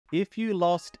If you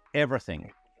lost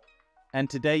everything, and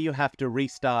today you have to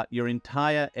restart your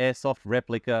entire Airsoft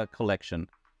replica collection,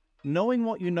 knowing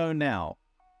what you know now,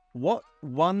 what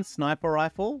one sniper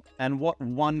rifle and what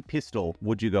one pistol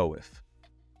would you go with?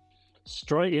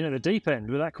 Straight in at the deep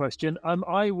end with that question.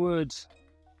 I would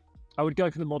go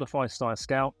for the modified Styer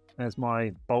Scout as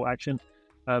my bolt action,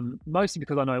 mostly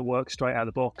because I know it works straight out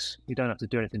of the box. You don't have to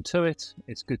do anything to it.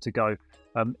 It's good to go.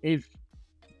 If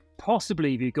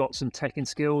you've got some teching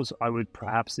skills, I would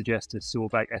perhaps suggest a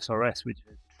Silverback SRS, which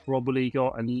has probably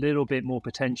got a little bit more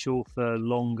potential for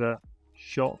longer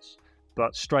shots.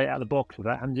 But straight out of the box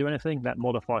without having to do anything, that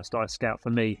modified Styer Scout for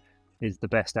me is the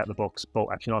best out of the box bolt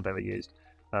action I've ever used.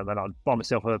 And I'd buy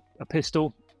myself a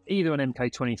pistol, either an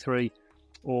MK23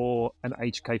 or an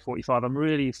HK45. I'm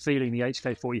really feeling the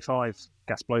HK45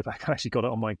 gas blowback. I actually got it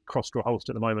on my cross-draw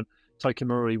holster at the moment. Tokyo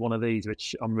Marui, one of these,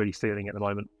 which I'm really feeling at the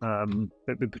moment.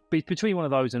 But between one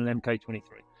of those and an MK23.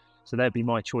 So there'd be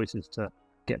my choices to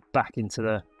get back into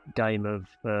the game of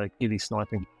ghillie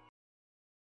sniping.